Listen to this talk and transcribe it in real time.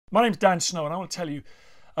My name's Dan Snow and I want to tell you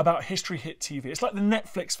about History Hit TV. It's like the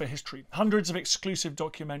Netflix for history. Hundreds of exclusive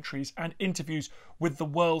documentaries and interviews with the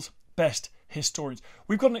world's best historians.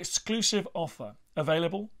 We've got an exclusive offer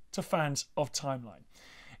available to fans of Timeline.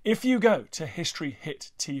 If you go to History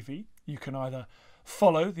Hit TV, you can either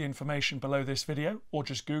follow the information below this video or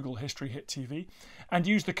just Google History Hit TV and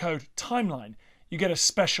use the code TIMELINE. You get a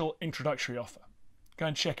special introductory offer. Go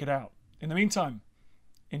and check it out. In the meantime,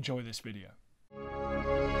 enjoy this video.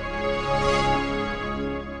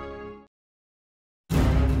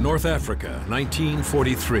 North Africa,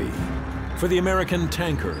 1943. For the American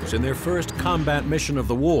tankers, in their first combat mission of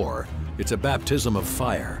the war, it's a baptism of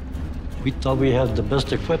fire. We thought we had the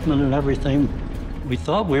best equipment and everything. We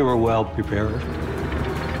thought we were well prepared.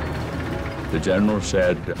 The general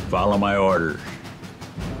said, "Follow my orders.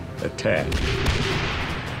 Attack."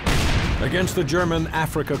 Against the German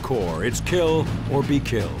Afrika Corps, it's kill or be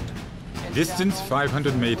killed. Distance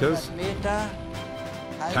 500 meters.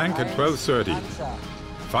 Tank at 12:30.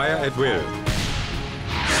 Fire at will.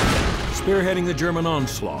 Spearheading the German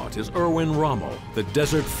onslaught is Erwin Rommel, the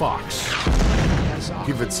Desert Fox.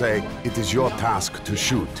 He would say, "It is your task to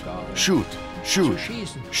shoot. Shoot, shoot,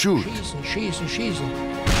 shoot."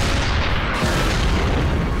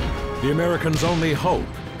 The Americans' only hope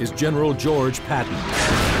is General George Patton.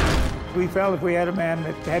 We felt if we had a man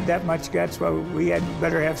that had that much guts, well, we had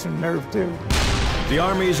better have some nerve too. The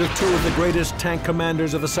armies of two of the greatest tank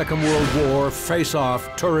commanders of the Second World War face off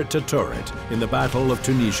turret to turret in the Battle of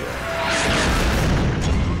Tunisia.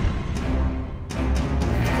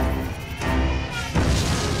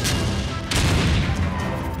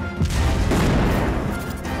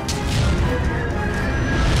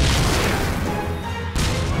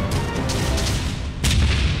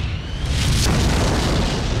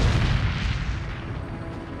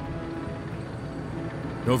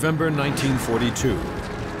 November 1942.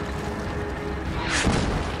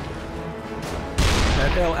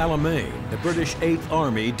 At El Alamein, the British 8th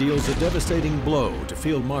Army deals a devastating blow to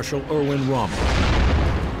Field Marshal Erwin Rommel.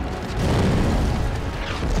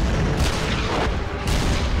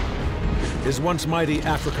 His once mighty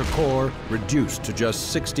Afrika Corps reduced to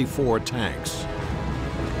just 64 tanks.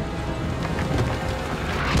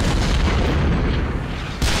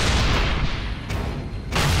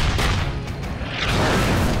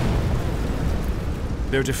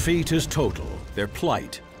 Their defeat is total, their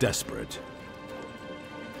plight desperate.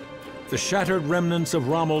 The shattered remnants of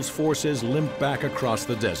Rommel's forces limp back across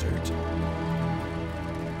the desert.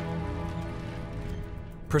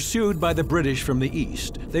 Pursued by the British from the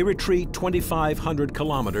east, they retreat 2,500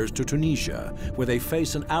 kilometers to Tunisia, where they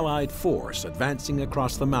face an Allied force advancing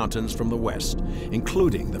across the mountains from the west,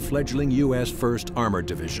 including the fledgling U.S. 1st Armored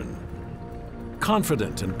Division.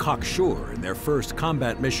 Confident and cocksure in their first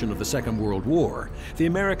combat mission of the Second World War, the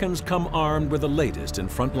Americans come armed with the latest in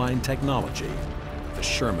frontline technology, the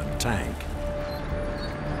Sherman tank.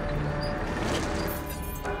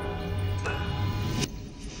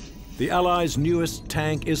 The Allies' newest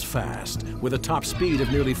tank is fast, with a top speed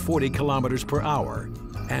of nearly 40 kilometers per hour,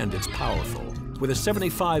 and it's powerful, with a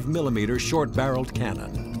 75mm short-barreled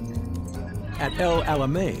cannon. At El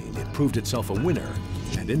Alamein, it proved itself a winner,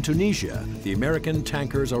 and in Tunisia, the American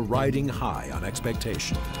tankers are riding high on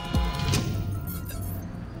expectation.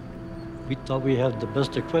 We thought we had the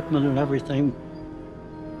best equipment and everything.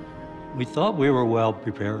 We thought we were well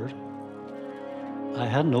prepared. I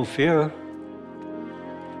had no fear.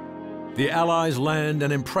 The Allies land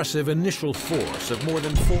an impressive initial force of more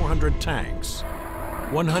than 400 tanks,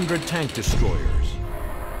 100 tank destroyers,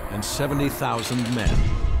 and 70,000 men.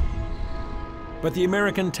 But the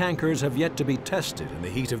American tankers have yet to be tested in the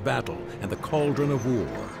heat of battle and the cauldron of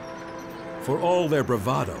war. For all their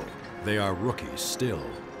bravado, they are rookies still.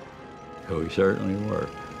 We certainly were.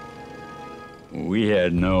 We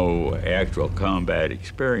had no actual combat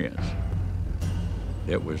experience.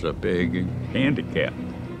 It was a big handicap.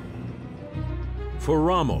 For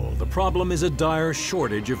Rommel, the problem is a dire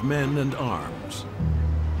shortage of men and arms.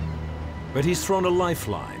 But he's thrown a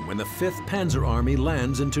lifeline when the 5th Panzer Army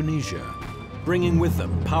lands in Tunisia, bringing with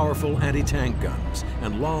them powerful anti-tank guns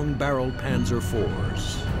and long-barreled Panzer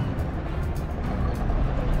IVs.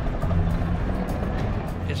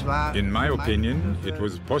 In my opinion, it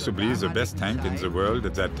was possibly the best tank in the world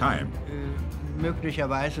at that time.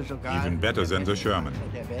 Even better than the Sherman.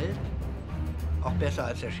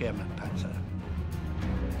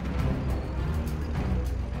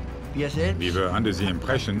 We were under the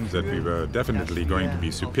impression that we were definitely going to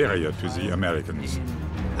be superior to the Americans.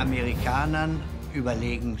 Amerikanern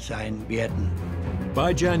überlegen sein werden.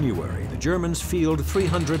 By January, the Germans field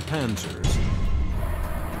 300 panzers.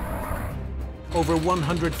 over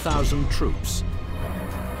 100,000 troops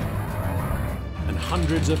and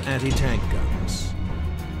hundreds of anti-tank guns.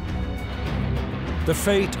 The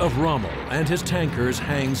fate of Rommel and his tankers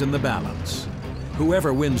hangs in the balance.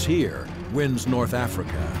 Whoever wins here wins North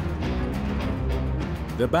Africa.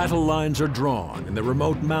 The battle lines are drawn in the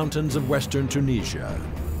remote mountains of western Tunisia.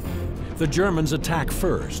 The Germans attack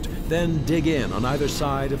first, then dig in on either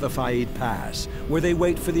side of the Faid Pass, where they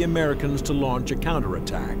wait for the Americans to launch a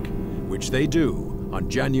counterattack, which they do on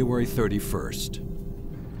January 31st.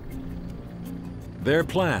 Their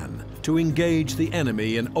plan, to engage the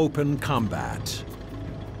enemy in open combat.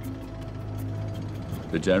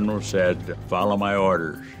 The general said, "Follow my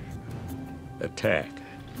orders. Attack."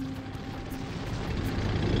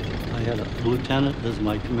 I had a lieutenant as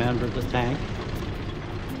my commander of the tank.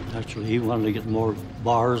 Actually, he wanted to get more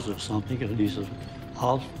bars or something, and he said,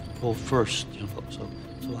 "I'll go first," you know. So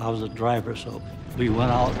I was the driver, so we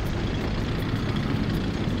went out.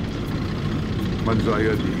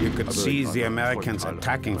 You could see the Americans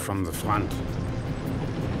attacking from the front.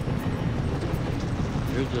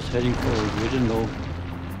 We were just heading forward. We didn't know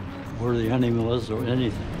where the enemy was or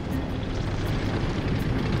anything.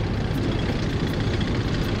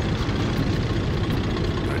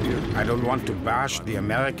 I don't want to bash the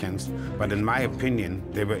Americans, but in my opinion,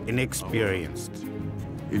 they were inexperienced.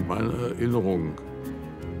 In meiner Erinnerung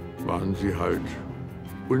waren sie halt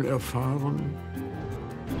unerfahren.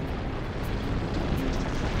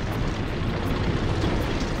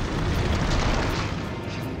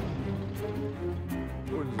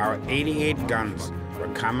 Our 88 guns were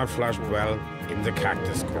camouflaged well in the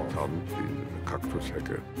cactus grove.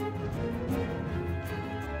 Kaktushecke.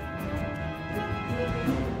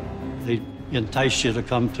 They enticed you to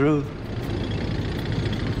come through.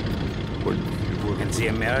 And the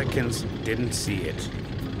Americans didn't see it.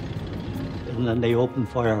 And then they opened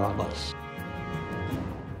fire on us.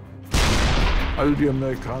 All die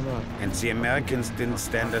Amerikaner. And the Americans didn't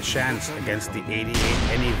stand a chance against the 88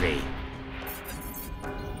 anyway.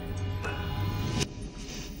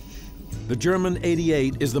 The German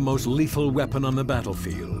 88 is the most lethal weapon on the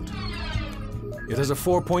battlefield. It has a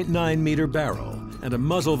 4.9-meter barrel and a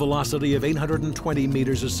muzzle velocity of 820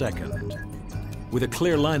 meters a second. With a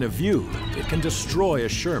clear line of view, it can destroy a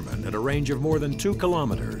Sherman at a range of more than 2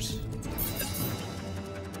 kilometers.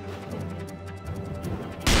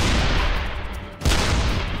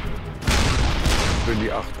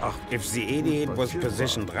 If the 88 was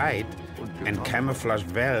positioned right and camouflaged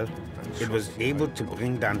well, it was able to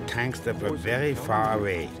bring down tanks that were very far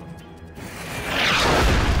away.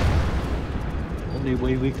 The only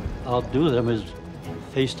way we could outdo them is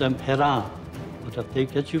face them head on. But if they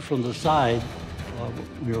get you from the side,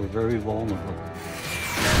 we were very vulnerable.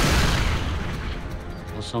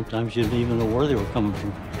 Well, sometimes you didn't even know where they were coming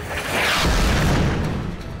from.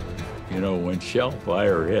 You know, when shell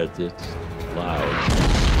fire hits, it's loud.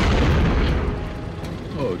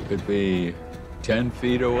 Oh, it could be 10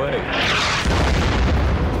 feet away.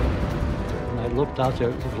 When I looked out there,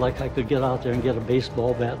 it was like I could get out there and get a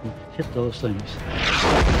baseball bat and hit those things.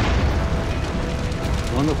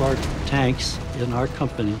 One of our tanks in our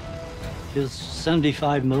company, his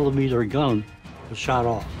 75-millimeter gun was shot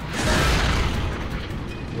off.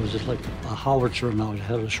 It was just like a howitzer now. It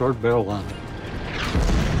had a short barrel on it.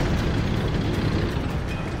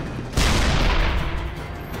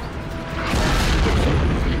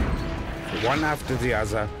 One after the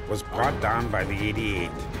other was brought down by the 88.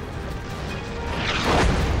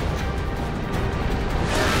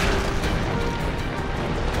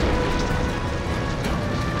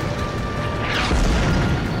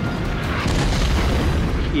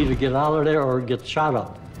 Either get out of there or get shot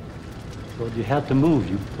up. So you had to move.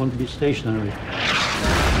 You couldn't be stationary.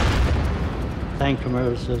 Tank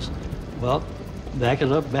commander says, "Well, back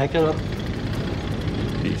it up, back it up."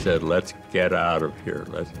 He said, "Let's get out of here.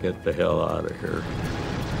 Let's get the hell out of here."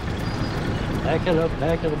 Back it up,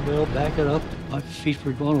 Bill, back it up. My feet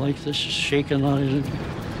were going like this, shaking on it.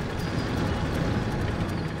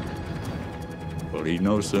 Well, he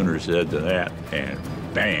no sooner said to that, and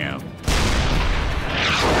bam.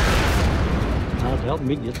 God help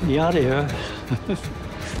me, get me out of here.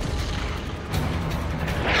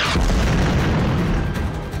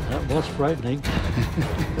 That was frightening.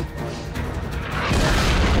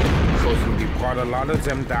 We brought a lot of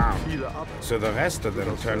them down, so the rest of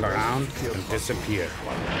them turned around and disappeared.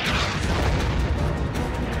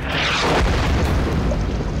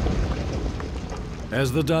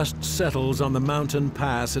 As the dust settles on the mountain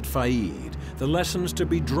pass at Faid, the lessons to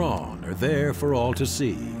be drawn are there for all to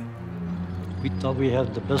see. We thought we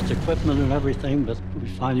had the best equipment and everything, but we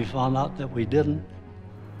finally found out that we didn't.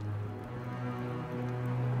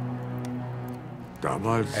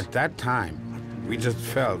 Damals At that time, we just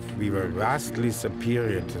felt we were vastly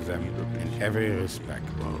superior to them in every respect.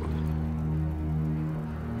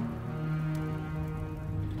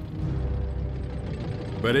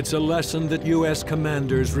 But it's a lesson that U.S.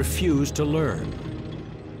 commanders refuse to learn.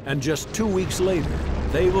 And just 2 weeks later,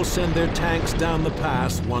 they will send their tanks down the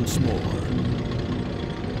pass once more.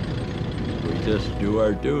 We just do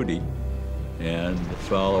our duty and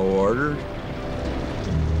follow orders.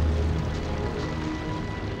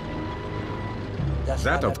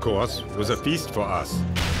 That, of course, was a feast for us.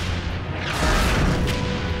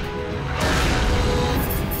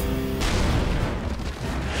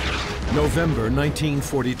 November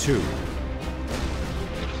 1942.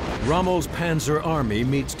 Rommel's Panzer Army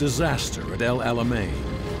meets disaster at El Alamein.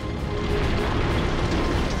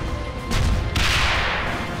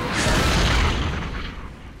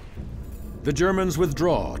 The Germans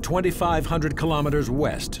withdraw 2,500 kilometers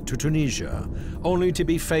west to Tunisia, only to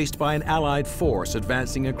be faced by an Allied force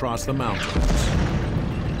advancing across the mountains.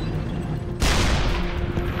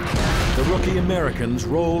 The rookie Americans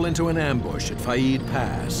roll into an ambush at Faid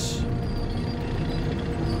Pass.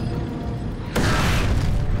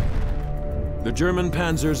 The German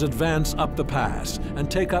panzers advance up the pass and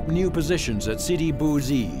take up new positions at Sidi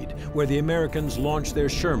Bouzid, where the Americans launch their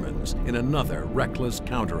Shermans in another reckless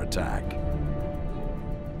counterattack.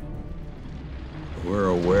 We're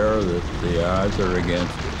aware that the odds are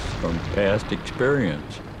against us from past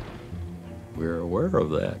experience. We're aware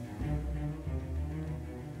of that.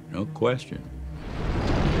 No question.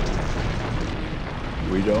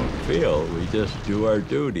 We don't feel, we just do our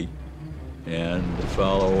duty and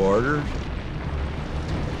follow orders.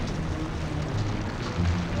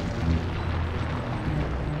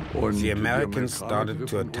 The Americans started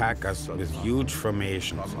to attack us with huge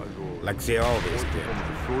formations, like they always did.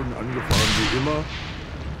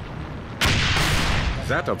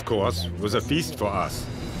 That, of course, was a feast for us.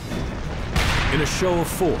 In a show of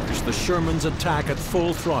force, the Shermans attack at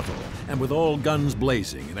full throttle and with all guns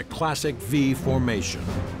blazing in a classic V formation.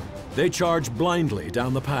 They charge blindly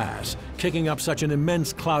down the pass, kicking up such an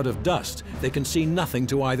immense cloud of dust they can see nothing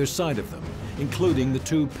to either side of them, including the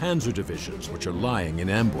two panzer divisions which are lying in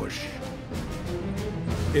ambush.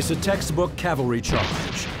 It's a textbook cavalry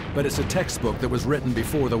charge, but it's a textbook that was written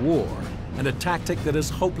before the war, and a tactic that is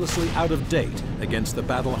hopelessly out of date against the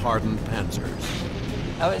battle-hardened panzers.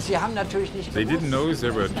 They didn't know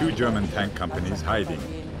there were two German tank companies hiding.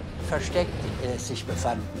 They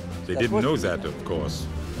didn't know that, of course.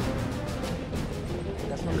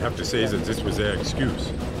 You have to say that this was their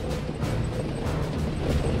excuse.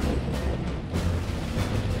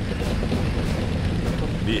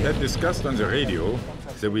 We had discussed on the radio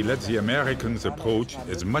that we let the Americans approach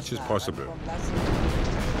as much as possible.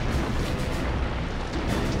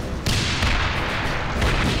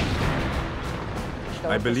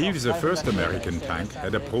 I believe the first American tank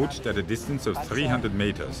had approached at a distance of 300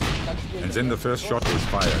 meters, and then the first shot was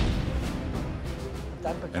fired.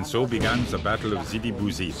 And so began the Battle of Sidi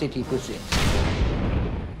Bouzid.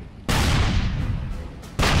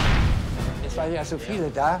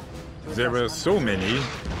 There were so many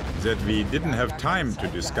that we didn't have time to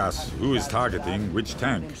discuss who is targeting which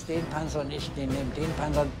tank.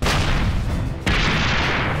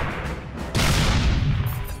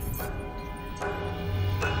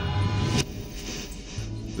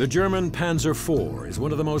 The German Panzer IV is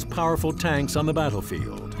one of the most powerful tanks on the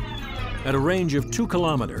battlefield. At a range of 2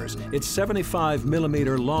 kilometers, its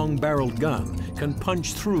 75mm long-barreled gun can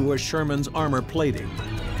punch through a Sherman's armor plating.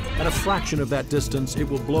 At a fraction of that distance, it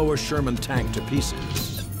will blow a Sherman tank to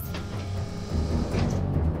pieces.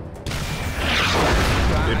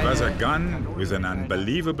 It was a gun with an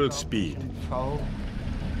unbelievable speed.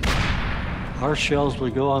 Our shells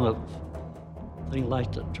would go on a thing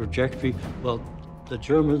like the trajectory. Well, the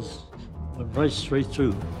Germans went right straight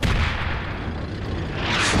through.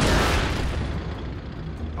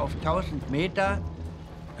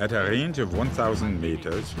 At a range of 1,000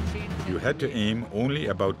 meters, you had to aim only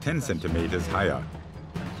about 10 centimeters higher.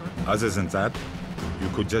 Other than that, you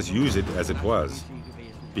could just use it as it was,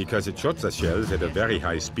 because it shot the shells at a very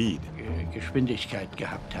high speed.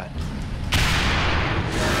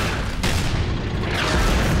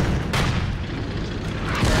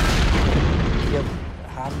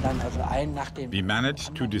 We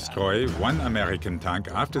managed to destroy one American tank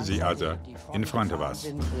after the other in front of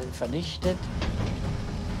us.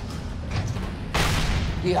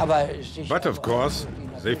 But of course,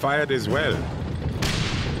 they fired as well.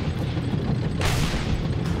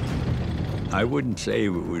 I wouldn't say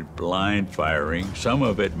we were blind firing. Some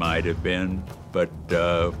of it might have been but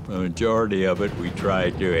the majority of it we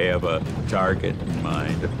tried to have a target in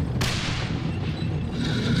mind.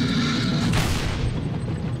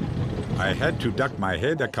 I had to duck my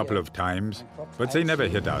head a couple of times, but they never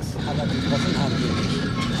hit us.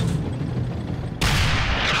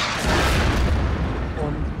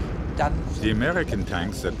 The American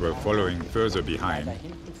tanks that were following further behind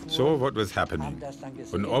saw what was happening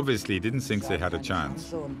and obviously didn't think they had a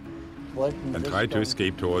chance and tried to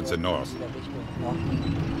escape towards the north.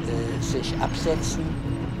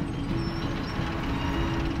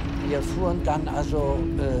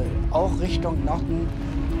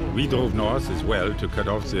 We drove north as well to cut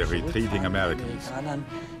off the retreating Americans.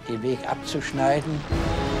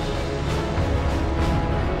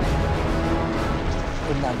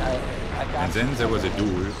 And then there was a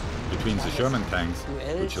duel between the Sherman tanks,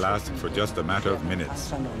 which lasted for just a matter of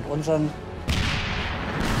minutes.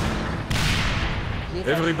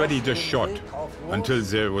 Everybody just shot until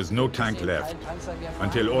there was no tank left,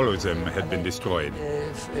 until all of them had been destroyed.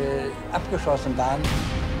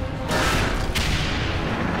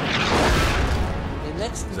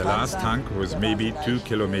 The last tank was maybe 2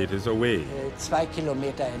 kilometers away.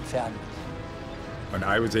 And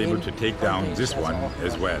I was able to take down this one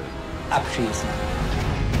as well.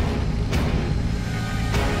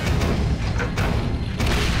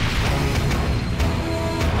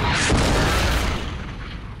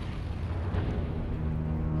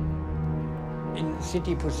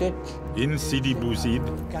 In Sidi Bouzid,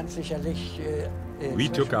 we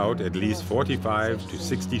took out at least 45 to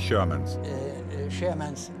 60 Shermans.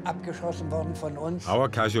 Our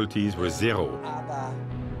casualties were 0.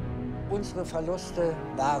 Unsere Verluste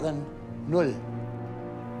waren 0.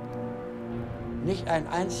 Nicht ein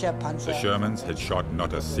einziger Panzer. The Shermans had shot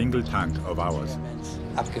not a single tank of ours.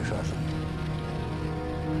 Abgeschossen.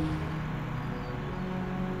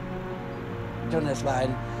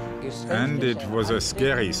 And it was a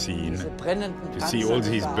scary scene to see all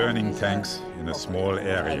these burning tanks in a small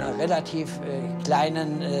area. In relativ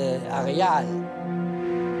kleinen Areal.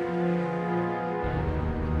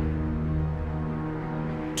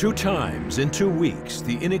 Two times in 2 weeks,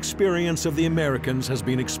 the inexperience of the Americans has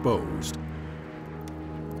been exposed,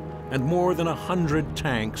 and more than 100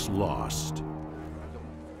 tanks lost.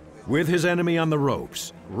 With his enemy on the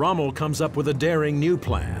ropes, Rommel comes up with a daring new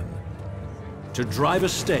plan: to drive a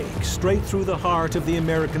stake straight through the heart of the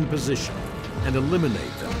American position and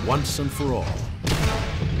eliminate them once and for all.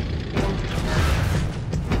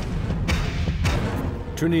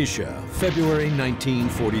 Tunisia, February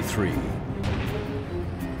 1943.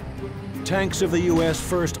 Tanks of the U.S.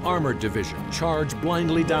 1st Armored Division charge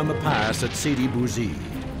blindly down the pass at Sidi Bouzid.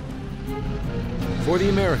 For the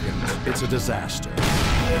Americans, it's a disaster.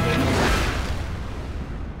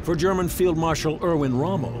 For German Field Marshal Erwin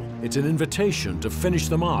Rommel, it's an invitation to finish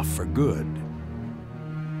them off for good.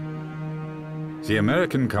 The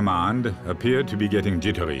American command appeared to be getting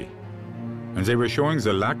jittery, and they were showing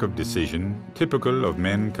the lack of decision typical of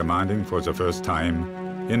men commanding for the first time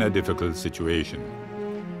in a difficult situation.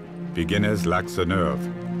 Beginners lack the nerve.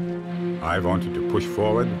 I wanted to push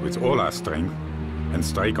forward with all our strength and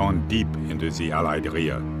strike on deep into the Allied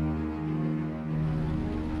rear.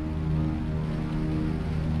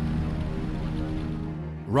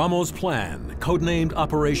 Rommel's plan, codenamed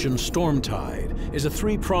Operation Stormtide, is a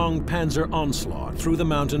 3-pronged panzer onslaught through the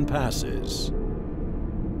mountain passes.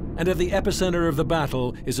 And at the epicenter of the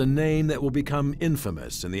battle is a name that will become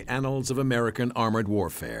infamous in the annals of American armored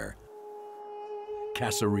warfare: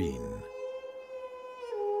 Kasserine.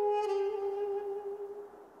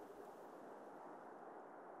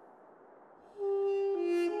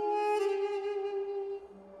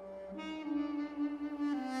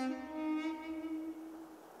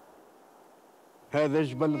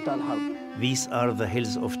 These are the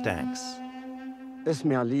hills of tanks.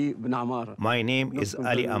 My name is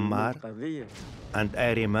Ali Ammar, and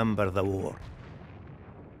I remember the war.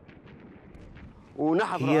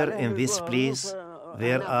 Here in this place,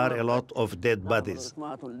 there are a lot of dead bodies.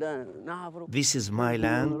 This is my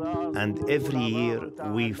land, and every year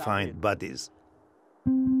we find bodies.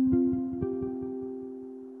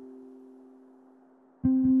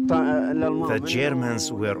 The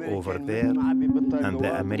Germans were over there, and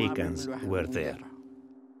the Americans were there.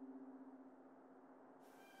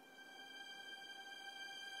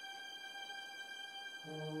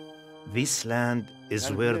 This land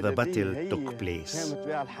is where the battle took place.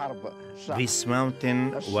 This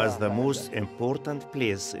mountain was the most important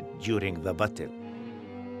place during the battle.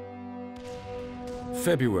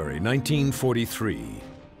 February 1943.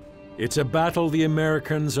 It's a battle the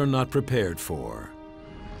Americans are not prepared for.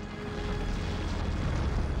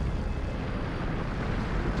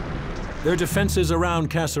 Their defenses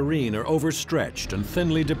around Kasserine are overstretched and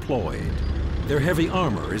thinly deployed. Their heavy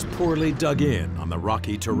armor is poorly dug in on the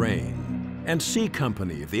rocky terrain. And C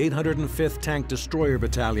Company of the 805th Tank Destroyer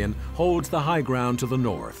Battalion holds the high ground to the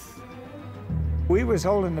north. We was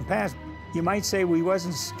holding the pass. You might say we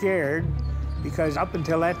wasn't scared because up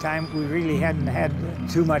until that time, we really hadn't had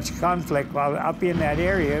too much conflict. While up in that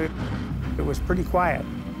area, it was pretty quiet.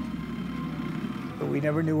 But we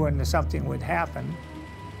never knew when something would happen.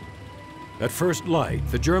 At first light,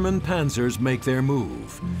 the German panzers make their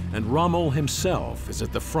move, and Rommel himself is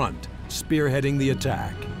at the front, spearheading the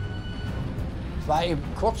attack.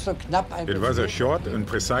 It was a short and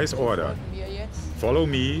precise order. Follow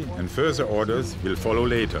me, and further orders will follow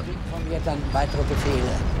later.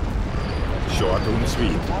 Short and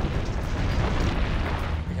sweet.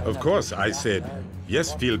 Of course, I said,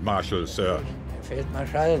 yes, Field Marshal, sir.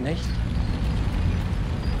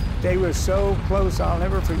 They were so close, I'll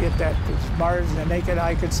never forget that. As far as the naked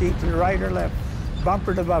eye could see to the right or left,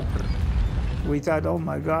 bumper to bumper. We thought, oh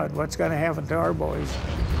my God, what's going to happen to our boys?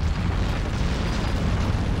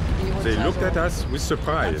 They looked at us with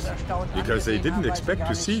surprise, because they didn't expect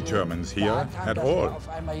to see Germans here at all.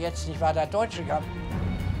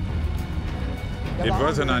 It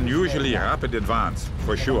was an unusually rapid advance,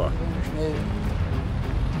 for sure.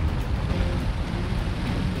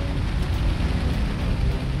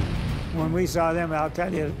 When we saw them, I'll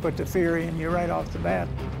tell you, it put the fear in you right off the bat.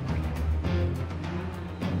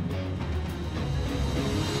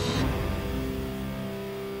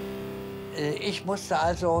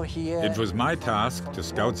 It was my task to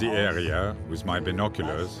scout the area with my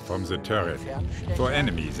binoculars from the turret for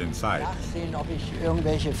enemies inside.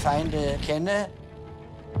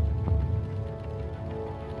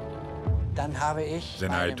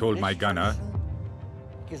 Then I told my gunner,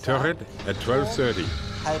 turret at 12:30.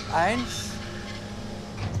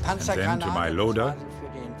 And then to my loader,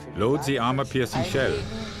 load the armor-piercing shell.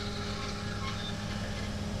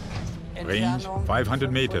 Range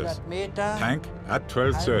 500 meters. Tank at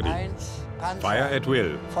 12:30. Fire at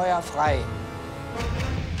will.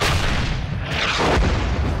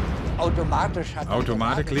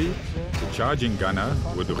 Automatically, the charging gunner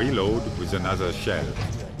would reload with another shell.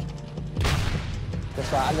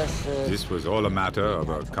 This was all a matter of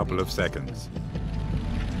a couple of seconds.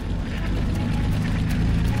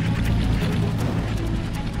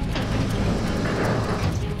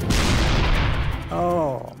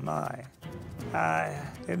 Oh, my.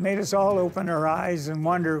 It made us all open our eyes and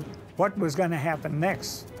wonder what was going to happen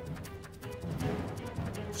next.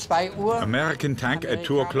 American tank at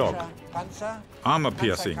 2 o'clock. Armor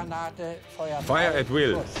piercing. Fire at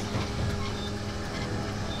will.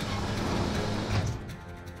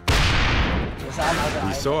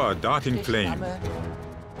 We saw a darting flame.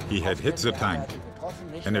 He had hit the tank,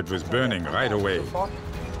 and it was burning right away.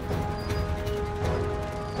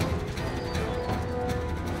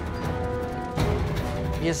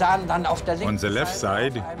 On the left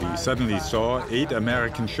side, we suddenly saw 8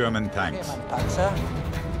 American Sherman tanks.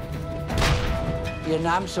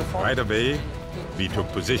 Right away, we took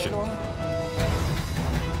position.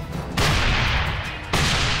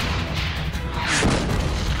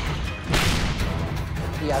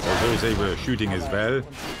 Although they were shooting as well,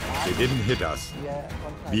 they didn't hit us.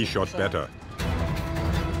 We shot better.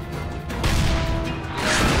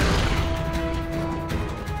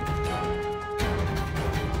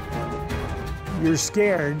 You're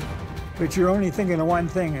scared, but you're only thinking of one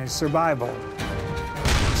thing, is survival.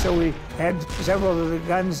 So we had several of the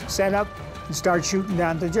guns set up and start shooting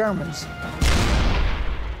down the Germans.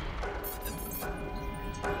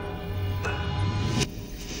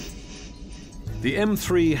 The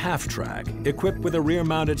M3 half-track, equipped with a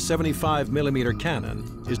rear-mounted 75mm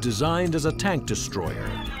cannon, is designed as a tank destroyer.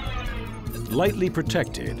 Lightly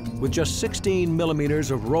protected, with just 16mm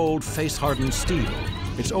of rolled face-hardened steel,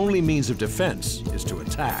 its only means of defense is to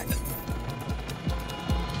attack.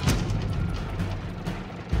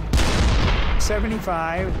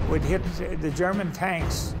 .75 would hit the German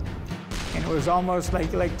tanks, and it was almost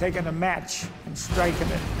like taking a match and striking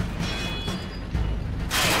it.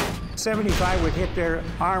 .75 would hit their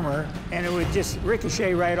armor, and it would just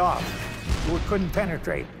ricochet right off. We couldn't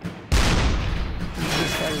penetrate. You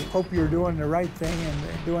just gotta hope you're doing the right thing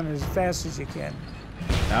and doing it as fast as you can.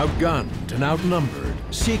 Outgunned and outnumbered,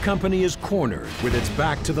 C Company is cornered with its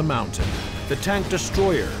back to the mountain. The tank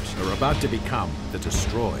destroyers are about to become the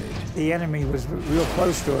destroyed. The enemy was real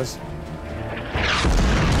close to us.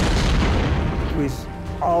 We was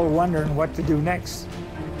all wondering what to do next.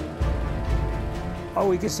 All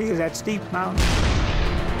we could see is that steep mountain.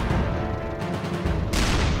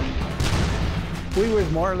 we was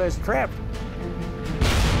more or less trapped.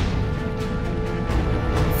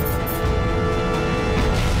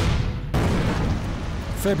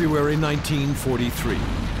 February 1943,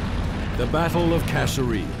 the Battle of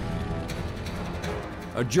Kasserine.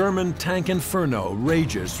 A German tank inferno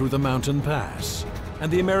rages through the mountain pass,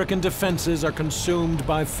 and the American defenses are consumed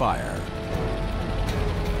by fire.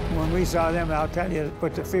 When we saw them, I'll tell you,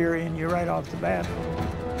 put the fear in you right off the bat.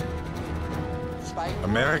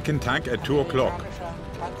 American tank at 2 o'clock.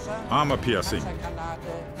 Armor piercing.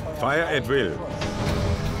 Fire at will.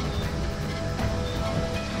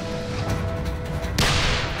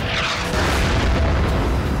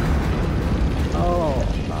 Oh,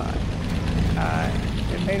 my.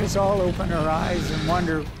 It made us all open our eyes and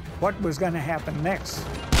wonder what was going to happen next.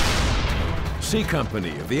 C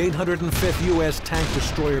Company of the 805th U.S. Tank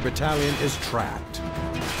Destroyer Battalion is trapped,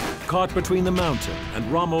 caught between the mountain and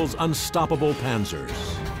Rommel's unstoppable panzers.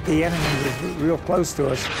 The enemy was real close to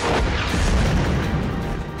us.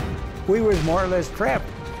 We was more or less trapped.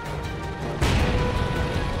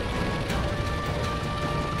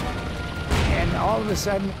 And all of a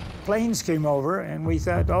sudden, planes came over, and we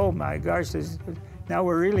thought, oh my gosh, now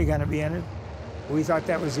we're really going to be in it. We thought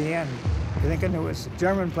that was the end. Thinking it was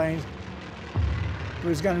German planes. It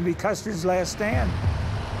was going to be Custer's last stand.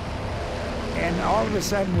 And all of a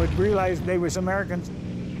sudden, we'd realize they was Americans,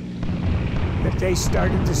 that they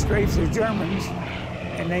started to strafe the Germans,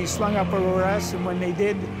 and they swung up over us, and when they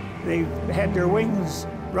did, they had their wings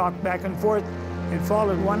rocked back and forth and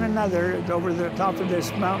followed one another over the top of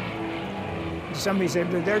this mountain. Somebody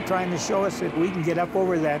said that they're trying to show us that we can get up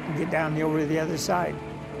over that and get down over the other side.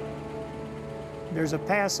 There's a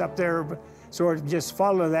pass up there, sort of just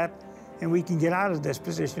follow that, and we can get out of this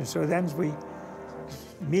position. So then we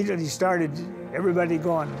immediately started, everybody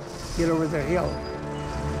going, get over the hill.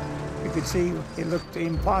 You could see it looked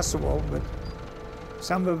impossible, but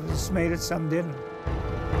some of us made it, some didn't.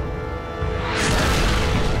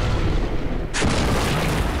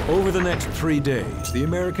 Over the next 3 days, the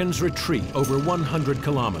Americans retreat over 100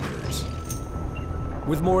 kilometers.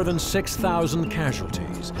 With more than 6,000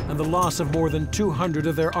 casualties and the loss of more than 200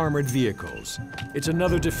 of their armored vehicles, it's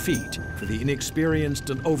another defeat for the inexperienced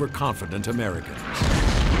and overconfident Americans.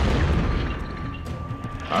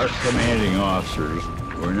 Our commanding officers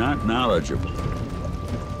were not knowledgeable.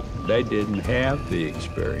 They didn't have the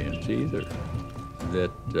experience either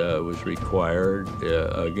that was required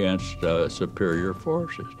against superior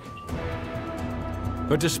forces.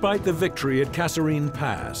 But despite the victory at Kasserine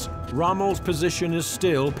Pass, Rommel's position is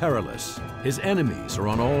still perilous. His enemies are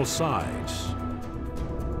on all sides.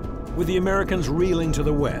 With the Americans reeling to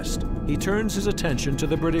the west, he turns his attention to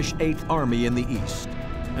the British 8th Army in the east.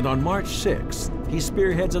 And on March 6th, he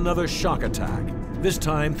spearheads another shock attack, this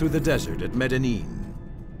time through the desert at Medellin.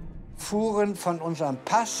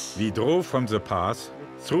 We drove from the pass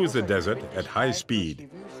through the desert at high speed,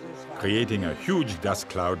 creating a huge dust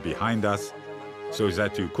cloud behind us so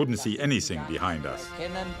that you couldn't see anything behind us.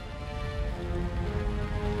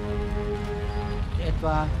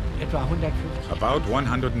 About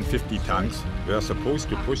 150 tanks were supposed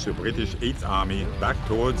to push the British 8th Army back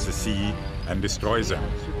towards the sea and destroy them.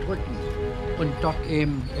 Und dort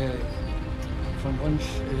eben von uns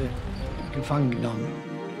gefangen genommen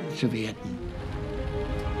zu werden.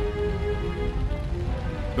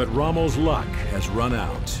 But Rommel's luck has run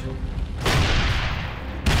out.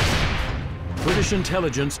 British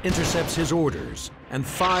intelligence intercepts his orders, and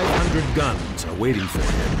 500 guns are waiting for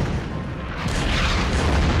him.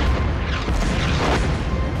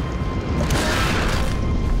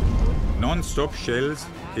 Non-stop shells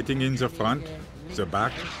hitting in the front, the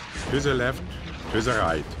back, to the left, to the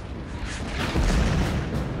right.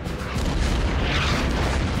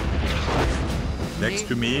 Next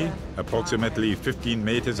to me, approximately 15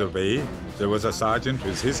 meters away, there was a sergeant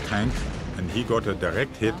with his tank, and he got a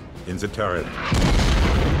direct hit in the turret.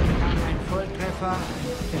 Ein Volltreffer,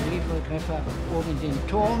 ein Volltreffer oben den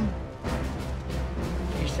Turm.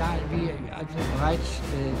 Ich sah, wie also bereits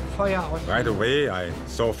Feuer aus. Right away, I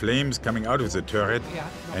saw flames coming out of the turret,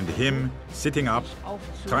 and him sitting up,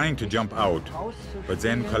 trying to jump out, but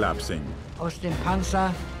then collapsing. Aus dem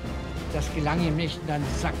Panzer, das gelang ihm nicht, dann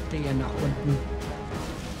sackte er nach unten.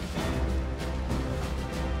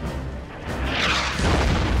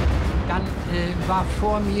 Dann war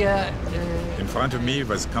vor mir in front of me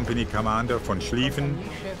was company commander von Schlieffen,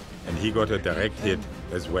 and he got a direct hit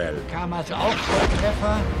as well. Kam also auch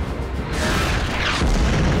Volltreffer.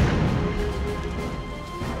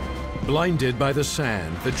 Blinded by the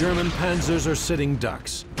sand, the German panzers are sitting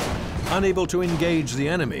ducks, unable to engage the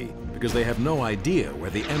enemy because they have no idea where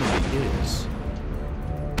the enemy is.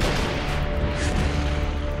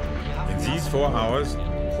 4 hours,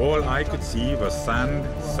 all I could see was sand,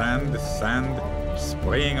 sand, sand,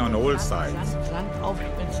 spraying on all sides. Sand,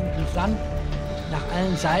 aufspritzenden Sand nach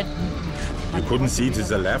allen Seiten. You couldn't see to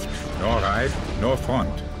the left, nor right, nor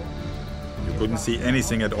front. You couldn't see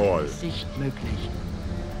anything at all. Nicht möglich.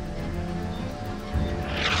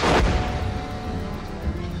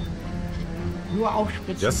 Nur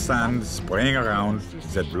aufspritzen. Just sand spraying around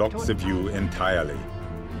that blocked the view entirely.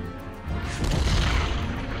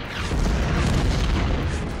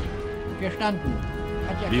 Wir standen.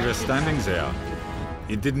 We were standing there.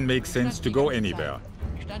 It didn't make sense to go anywhere.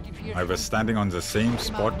 I was standing on the same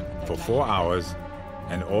spot for 4 hours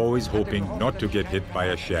and always hoping not to get hit by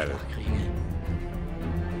a shell.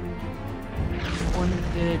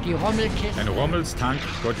 Die Rommelkiste. And Rommel's tank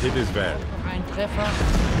got hit as well. Ein Treffer.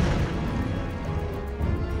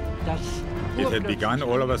 It had begun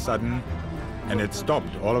all of a sudden, and it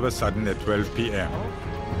stopped all of a sudden at 12 p.m.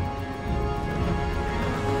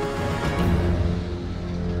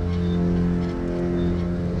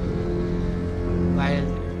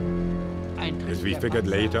 As we figured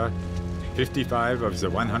later, 55 of the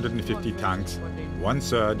 150 tanks,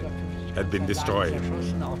 1/3, had been destroyed.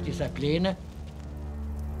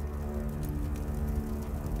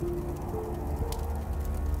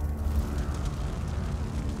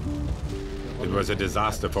 It was a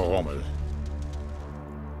disaster for Rommel.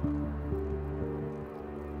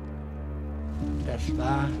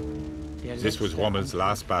 This was Rommel's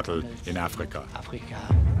last battle in Africa.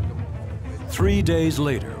 3 days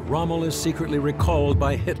later, Rommel is secretly recalled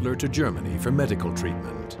by Hitler to Germany for medical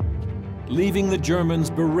treatment, leaving the Germans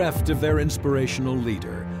bereft of their inspirational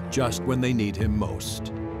leader just when they need him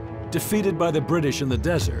most. Defeated by the British in the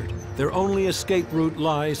desert, their only escape route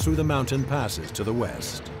lies through the mountain passes to the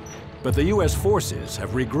west. But the US forces have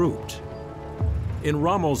regrouped. In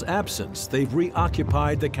Rommel's absence, they've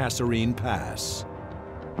reoccupied the Kasserine Pass.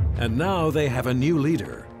 And now they have a new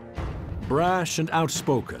leader. Brash and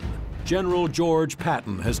outspoken, General George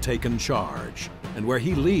Patton has taken charge. And where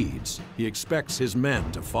he leads, he expects his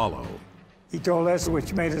men to follow. He told us,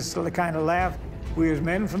 which made us kind of laugh, we as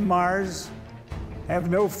men from Mars have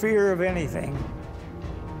no fear of anything.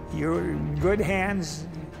 You're in good hands,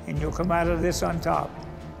 and you'll come out of this on top.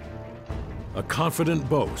 A confident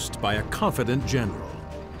boast by a confident general,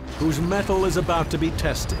 whose mettle is about to be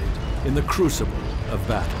tested in the crucible of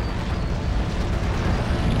battle.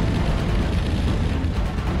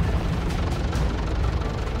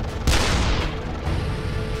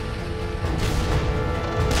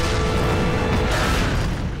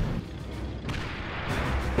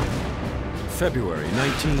 February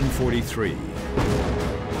 1943.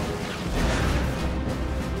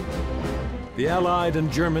 The Allied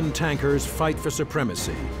and German tankers fight for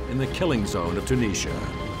supremacy in the killing zone of Tunisia.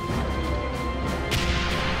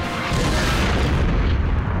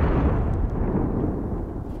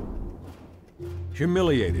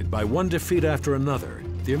 Humiliated by one defeat after another,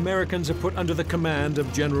 the Americans are put under the command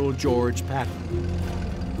of General George Patton.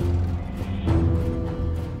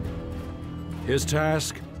 His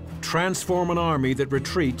task? Transform an army that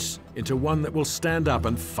retreats into one that will stand up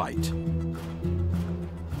and fight.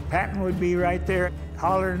 Patton would be right there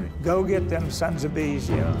hollering, go get them sons of bees,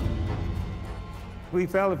 you know. We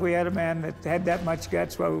felt if we had a man that had that much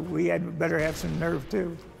guts, well, we had better have some nerve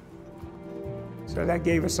too. So that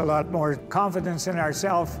gave us a lot more confidence in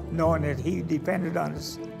ourselves, knowing that he depended on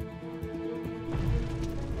us.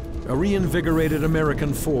 A reinvigorated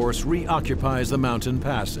American force reoccupies the mountain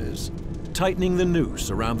passes, tightening the noose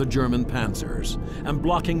around the German panzers and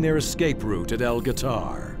blocking their escape route at El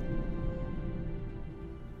Guitar.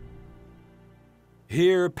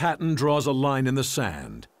 Here, Patton draws a line in the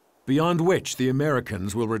sand, beyond which the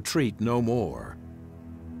Americans will retreat no more.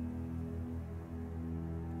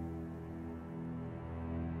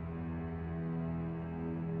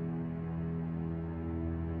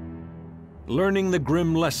 Learning the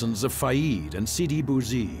grim lessons of Faid and Sidi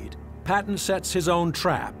Bouzid, Patton sets his own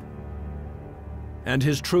trap, and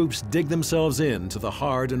his troops dig themselves into the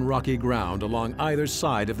hard and rocky ground along either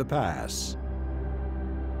side of the pass.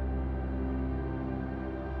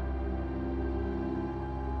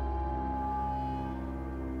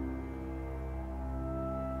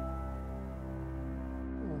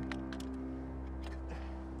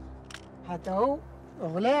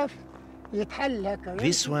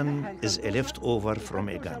 This one is a leftover from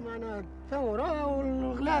a gun.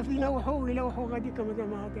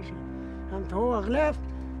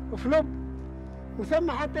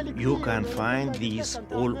 You can find these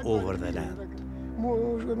all over the land.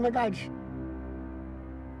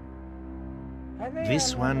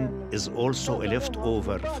 This one is also a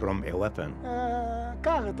leftover from a weapon.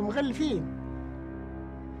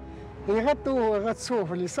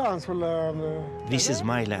 This is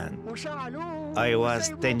my land. I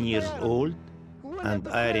was 10 years old, and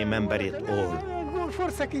I remember it all.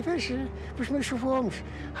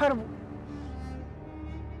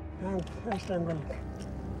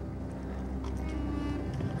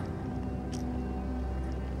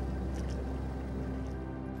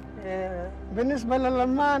 بالنسبة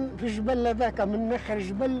للألمان في جبل ذاك من نخر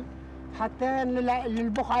جبل حتى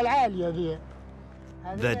للبقعة العالية ذي.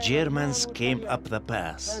 The Germans came up the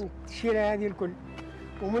pass.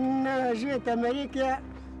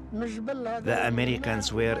 The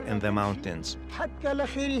Americans were in the mountains. حتى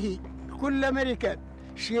لخيره كل أمريكان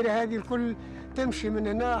الشيرة هذه الكل تمشي من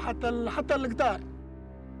هنا حتى القطار.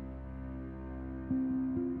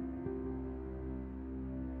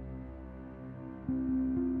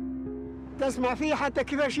 تسمع فيه حتى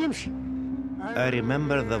كيفاش يمشي. I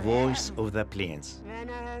remember the voice of the planes,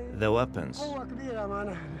 the weapons. قوة كبيرة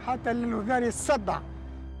معناها حتى الوذان يتصدع.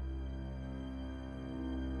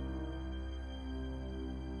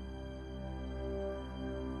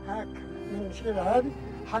 هاك من الشيرة هذه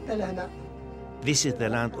حتى لهنا. This is the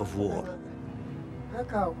land of war.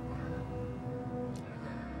 هاك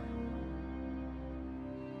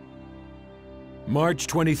March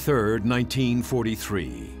 23rd,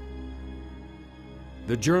 1943.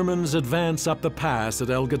 The Germans advance up the pass at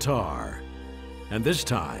El Guitar, and this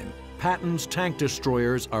time, Patton's tank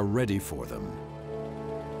destroyers are ready for them.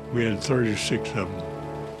 We had 36 of them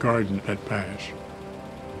guarding that pass.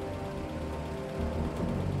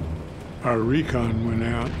 Our recon went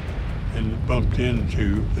out and bumped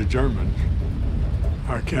into the Germans.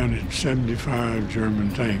 I counted 75 German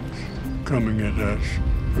tanks coming at us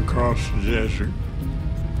across the desert.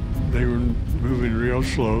 They were moving real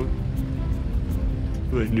slow.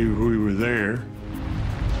 They knew we were there.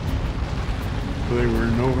 They were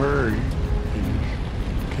in no hurry. They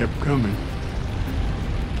just kept coming.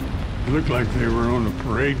 It looked like they were on a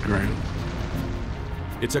parade ground.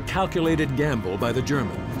 It's a calculated gamble by the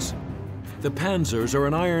Germans. The Panzers are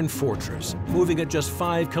an iron fortress, moving at just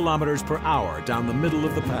 5 kilometers per hour down the middle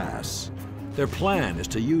of the pass. Their plan is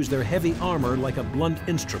to use their heavy armor like a blunt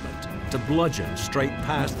instrument to bludgeon straight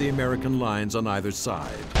past the American lines on either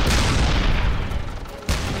side.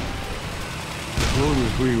 As long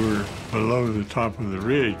as we were below the top of the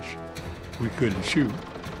ridge, we couldn't shoot.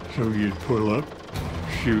 So you'd pull up,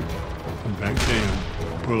 shoot, and back down.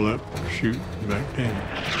 Pull up, shoot, and back down.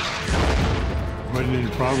 Wasn't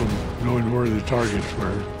any problem knowing where the targets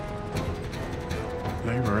were.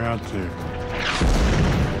 They were out there.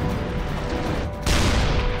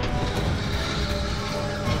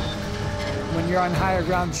 When you're on higher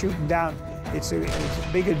ground shooting down, it's a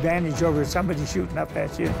big advantage over somebody shooting up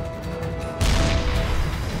at you.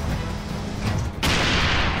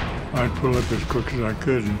 I'd pull up as quick as I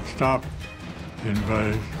could and stop. And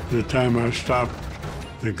by the time I stopped,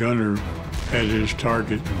 the gunner had his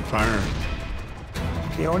target and fired.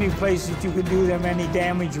 The only place that you could do them any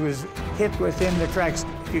damage was hit within the tracks.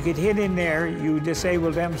 If you could hit in there, you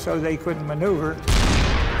disabled them so they couldn't maneuver.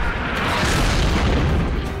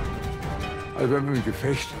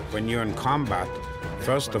 When you're in combat,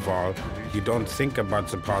 first of all, you don't think about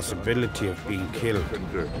the possibility of being killed.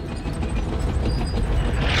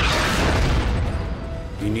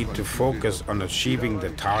 You need to focus on achieving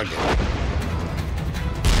the target.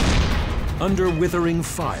 Under withering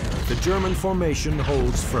fire, the German formation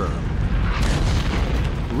holds firm.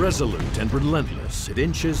 Resolute and relentless, it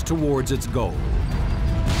inches towards its goal.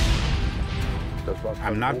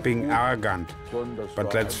 I'm not being arrogant,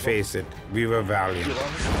 but let's face it, we were valiant.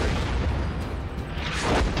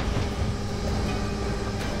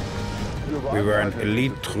 We were an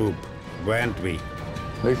elite troop, weren't we?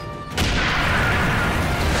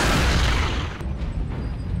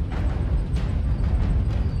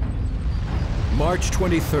 March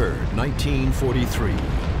 23rd, 1943.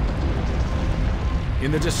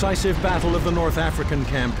 In the decisive battle of the North African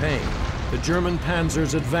campaign, the German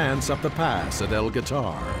panzers advance up the pass at El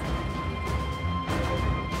Guitar.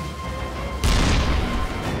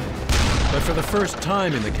 But for the first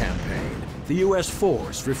time in the campaign, the U.S.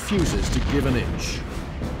 force refuses to give an inch.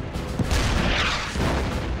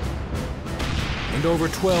 And over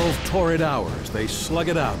 12 torrid hours, they slug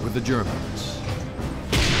it out with the Germans.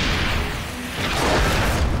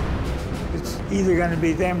 It's either going to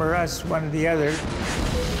be them or us, one or the other.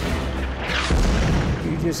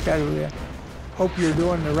 You just got to hope you're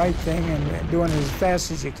doing the right thing and doing it as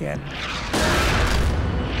fast as you can.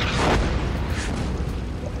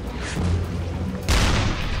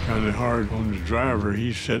 Kind of hard on the driver.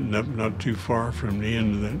 He's sitting up not too far from the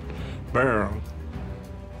end of that barrel.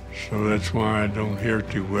 So that's why I don't hear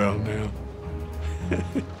too well now.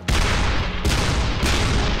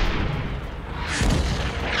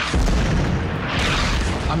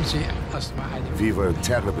 We were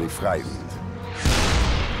terribly frightened.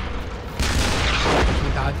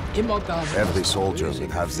 Every soldier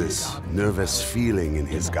would have this nervous feeling in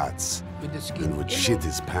his guts and would shit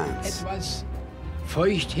his pants.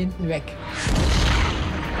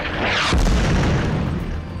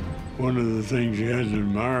 One of the things you had to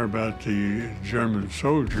admire about the German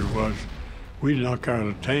soldier was we'd knock out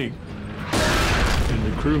a tank, and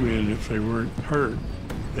the crewmen, if they weren't hurt,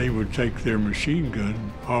 they would take their machine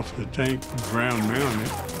gun off the tank, ground mount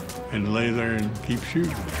it, and lay there and keep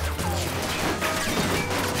shooting.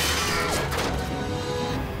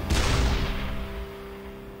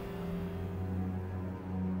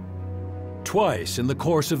 Twice in the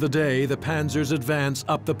course of the day, the panzers advance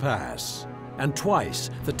up the pass. And twice,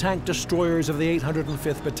 the tank destroyers of the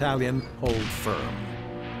 805th Battalion hold firm.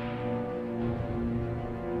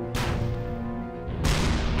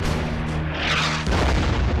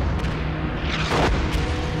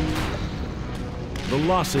 The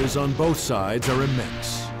losses on both sides are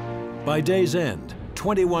immense. By day's end,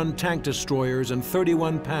 21 tank destroyers and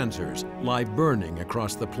 31 panzers lie burning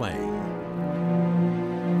across the plain.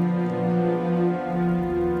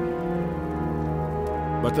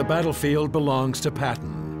 But the battlefield belongs to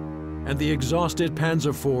Patton, and the exhausted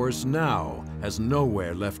Panzer Force now has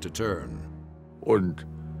nowhere left to turn.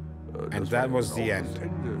 And that was the end.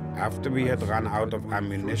 After we had run out of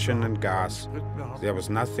ammunition and gas, there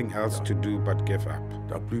was nothing else to do but give up.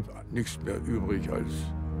 Da blieb nichts mehr übrig, als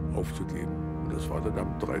aufzugeben. Und das war dann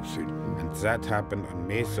am 13. And that happened on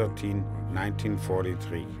May 13,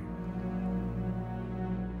 1943.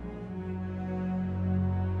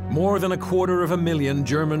 More than 250,000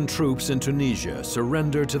 German troops in Tunisia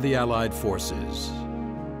surrender to the Allied forces.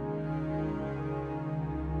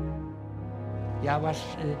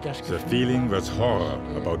 The feeling was horror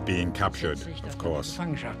about being captured, of course.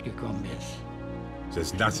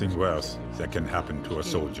 There's nothing worse that can happen to a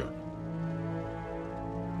soldier.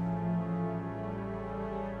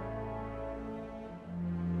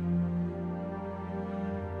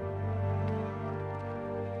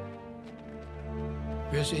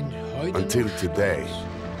 Until today,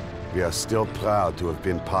 we are still proud to have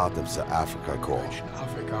been part of the Afrika Korps.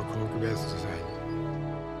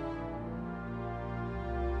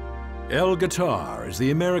 El Guitar is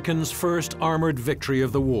the Americans' first armored victory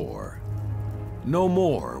of the war. No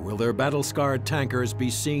more will their battle-scarred tankers be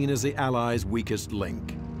seen as the Allies' weakest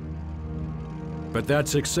link. But that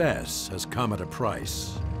success has come at a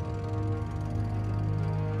price.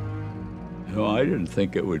 No, I didn't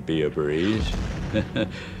think it would be a breeze.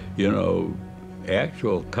 You know,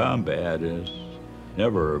 actual combat is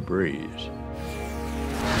never a breeze.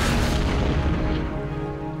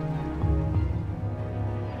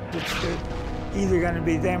 It's either going to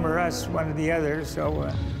be them or us, one or the other,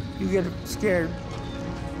 so you get scared.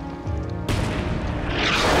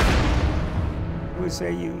 We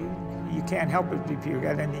say you can't help it if you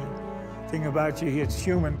got anything about you, it's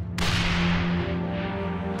human.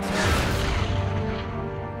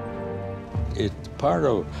 It's part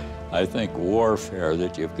of, I think, warfare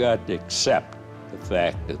that you've got to accept the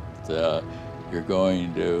fact that you're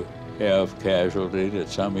going to have casualty, that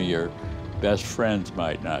some of your best friends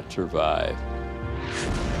might not survive.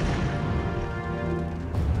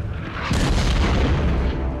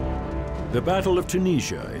 The Battle of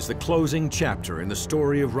Tunisia is the closing chapter in the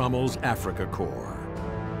story of Rommel's Afrika Korps.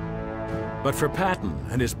 But for Patton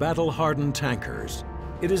and his battle-hardened tankers,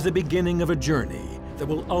 it is the beginning of a journey that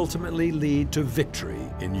will ultimately lead to victory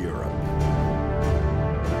in Europe.